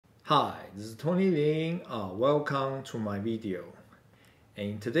Hi, this is Tony Ling. Welcome to my video.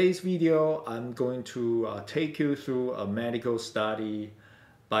 In today's video, I'm going to take you through a medical study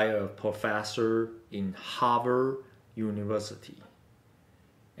by a professor in Harvard University.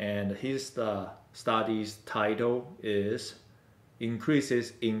 And his study's title is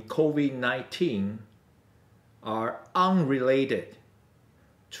Increases in COVID-19 are unrelated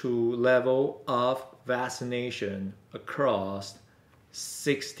to level of vaccination across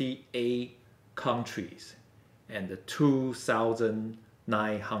 68 countries and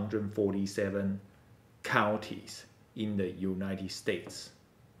 2,947 counties in the United States.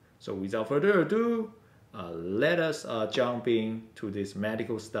 So without further ado, let us jump into this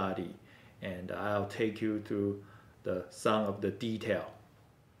medical study, and I'll take you through some of the detail.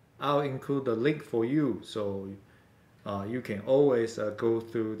 I'll include the link for you, so you can always go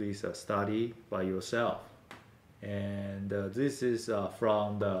through this study by yourself. And this is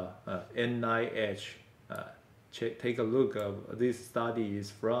from the NIH. Take a look. This study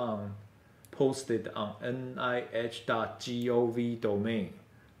is posted on nih.gov domain.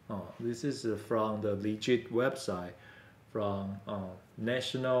 This is from the legit website from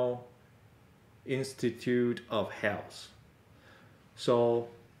National Institute of Health. So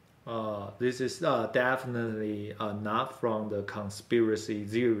this is definitely not from the conspiracy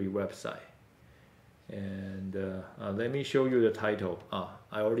theory website. And let me show you the title.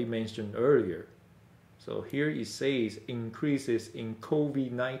 I already mentioned earlier. So here it says increases in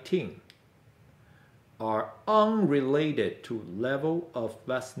COVID-19 are unrelated to level of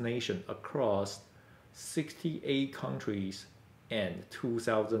vaccination across 68 countries and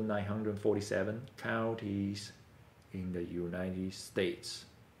 2,947 counties in the United States.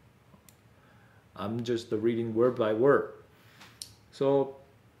 I'm just reading word by word. So,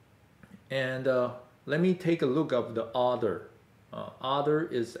 and let me take a look at the author. Author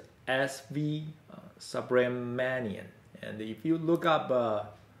is SV Subramanian, and if you look up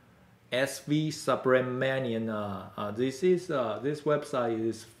SV Subramanian, this website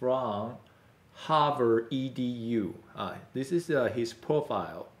is from Harvard EDU. This is his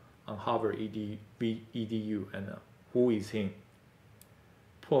profile on Harvard EDU, and who is he?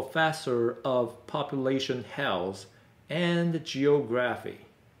 Professor of Population Health and Geography.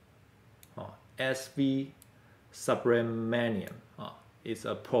 SV Subramanian is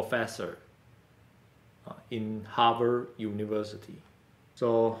a professor in Harvard University.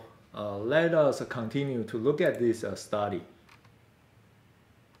 So let us continue to look at this study.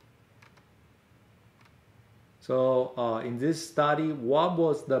 So in this study, what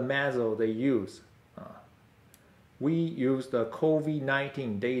was the method they used? We used the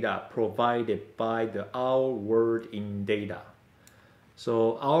COVID-19 data provided by the Our World in Data.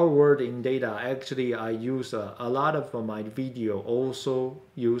 So Our World in Data, actually I use a lot of my video also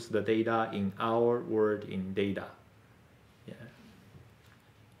use the data in Our World in Data. Yeah.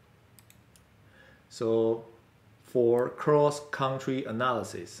 So for cross-country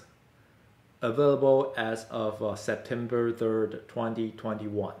analysis, available as of September 3rd,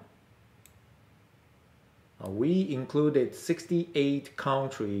 2021. We included 68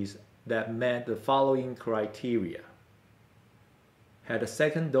 countries that met the following criteria: had a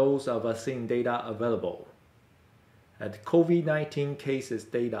second dose of vaccine data available, had COVID-19 cases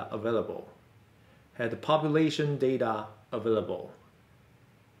data available, had population data available,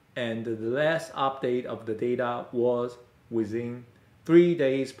 and the last update of the data was within 3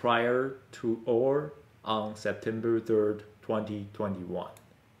 days prior to or on September 3rd, 2021.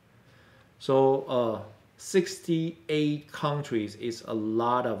 So 68 countries is a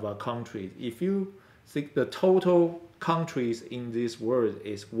lot of countries. If you think the total countries in this world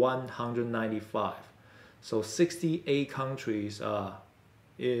is 195, so 68 countries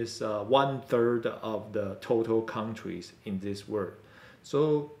is 1/3 of the total countries in this world.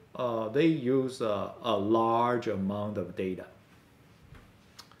 So they use a large amount of data.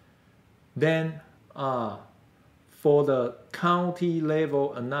 Then for the county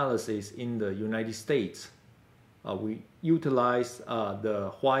level analysis in the United States, we utilize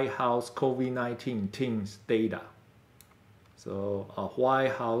the White House COVID-19 team's data. So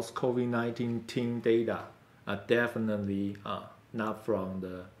White House COVID-19 team data are definitely not from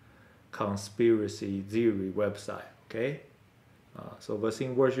the conspiracy theory website. Okay, so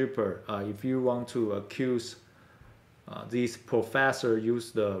vaccine worshipper, if you want to accuse this professor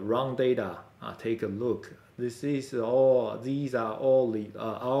use the wrong data, take a look. These are all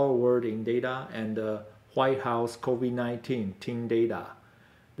Our World in Data and White House COVID-19 team data.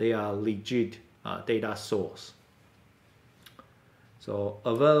 They are legit data source. So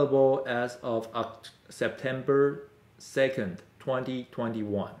available as of September 2nd,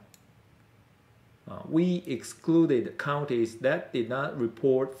 2021. We excluded counties that did not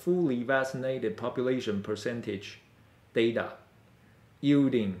report fully vaccinated population percentage data,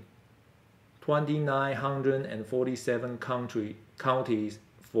 yielding 2,947 counties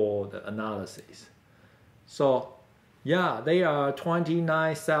for the analysis. So yeah, there are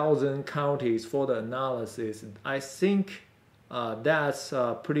 29,000 counties for the analysis. I think that's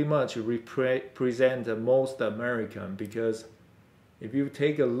pretty much represent most American, because if you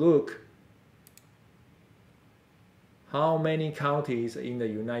take a look how many counties in the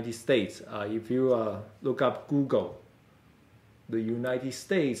United States, if you look up Google, the United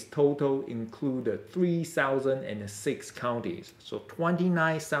States total included 3,006 counties. So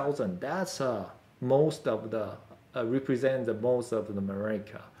 29,000, that's most of the, represent the most of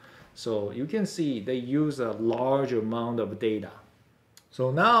America. So you can see they use a large amount of data.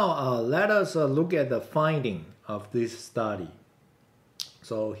 So now let us look at the finding of this study.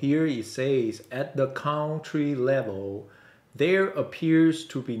 So here it says, at the country level, there appears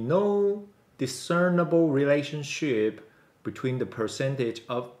to be no discernible relationship between the percentage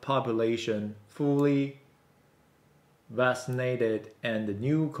of population fully vaccinated and the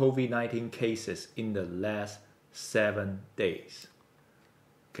new COVID-19 cases in the last 7 days.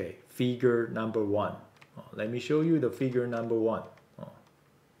 Okay, figure number 1. Let me show you the figure number 1.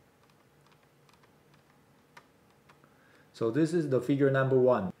 So this is the figure number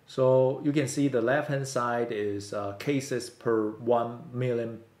 1. So you can see the left-hand side is cases per 1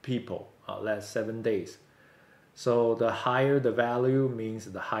 million people, last 7 days. So the higher the value means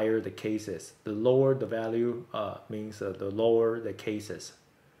the higher the cases. The lower the value means the lower the cases.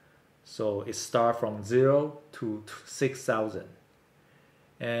 So it starts from 0 to 6,000.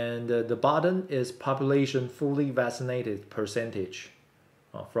 And the bottom is population fully vaccinated percentage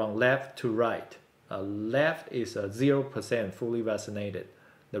from left to right. Left is 0% fully vaccinated.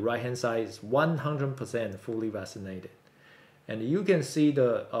 The right hand side is 100% fully vaccinated. And you can see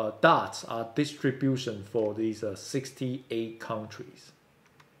the dots are distribution for these 68 countries.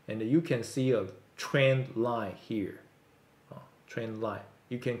 And you can see a trend line here. Trend line.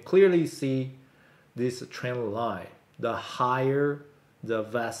 You can clearly see this trend line. The higher the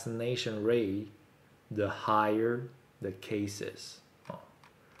vaccination rate, the higher the cases.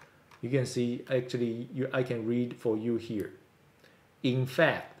 You can see, actually, I can read for you here. In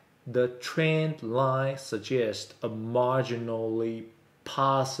fact, the trend line suggests a marginally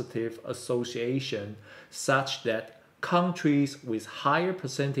positive association such that countries with higher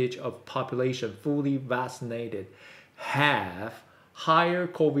percentage of population fully vaccinated have higher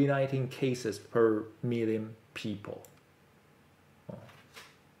COVID-19 cases per million people.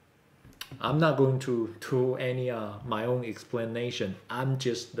 I'm not going to do any my own explanation. I'm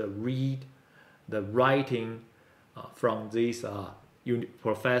just read the writing from this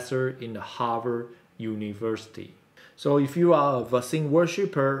professor in the Harvard University. So if you are a vaccine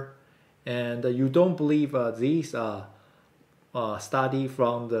worshiper and you don't believe this study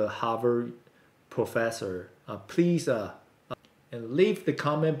from the Harvard professor, please and leave the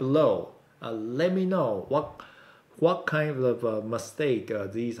comment below. Let me know what kind of mistake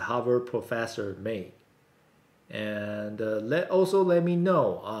this Harvard professor made, and let me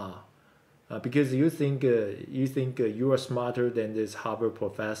know because you think you are smarter than this Harvard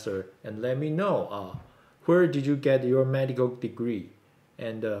professor, and let me know where did you get your medical degree,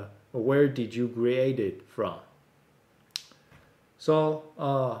 and where did you grade it from. So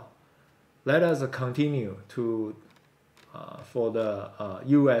let us continue to for the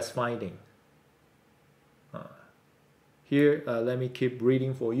U.S. finding. Here, let me keep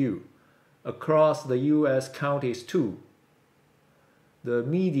reading for you. Across the U.S. counties too, the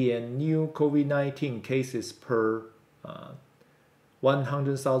median new COVID-19 cases per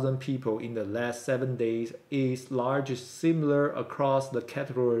 100,000 people in the last 7 days is largely similar across the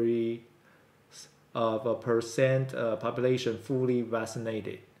category of a percent population fully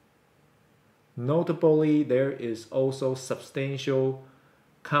vaccinated. Notably, there is also substantial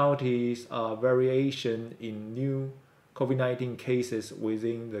counties variation in new COVID-19 cases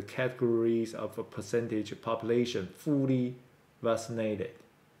within the categories of a percentage of population fully vaccinated.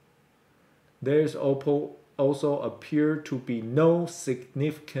 There is also appear to be no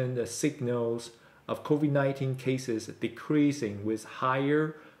significant signals of COVID-19 cases decreasing with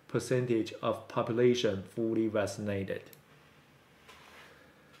higher percentage of population fully vaccinated.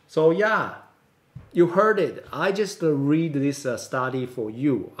 So yeah, you heard it. I just read this study for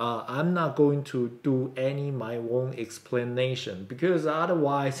you. I'm not going to do any my own explanation, because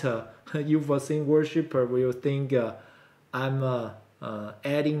otherwise you vaccine worshiper will think I'm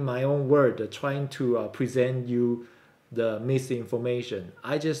adding my own word, trying to present you the misinformation.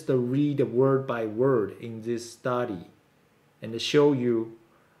 I just read word by word in this study and show you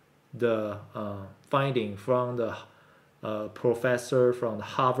the finding from the professor from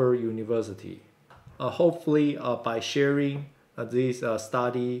Harvard University. Hopefully, by sharing this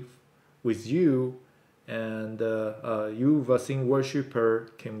study with you, and you vaccine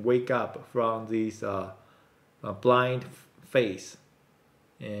worshiper can wake up from this blind phase.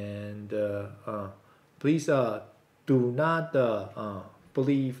 And please do not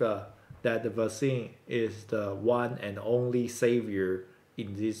believe that the vaccine is the one and only savior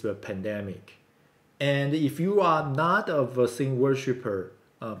in this pandemic. And if you are not a vaccine worshiper,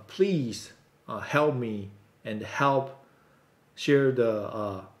 please help me and help share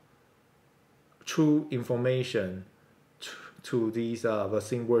the true information to these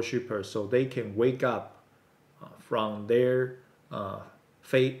vaccine worshippers so they can wake up from their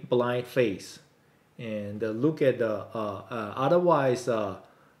blind faith and look at the otherwise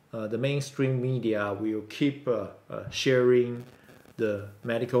the mainstream media will keep sharing the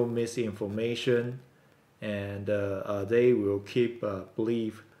medical misinformation, and they will keep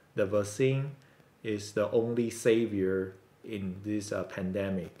believe the vaccine is the only savior in this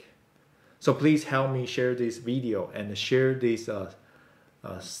pandemic. So please help me share this video and share this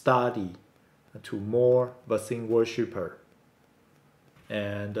study to more vaccine worshiper.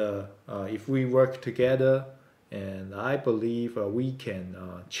 And if we work together, and I believe we can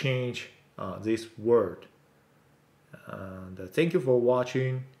change this world. And thank you for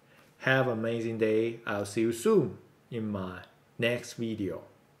watching. Have an amazing day. I'll see you soon in my next video.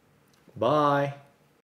 Bye.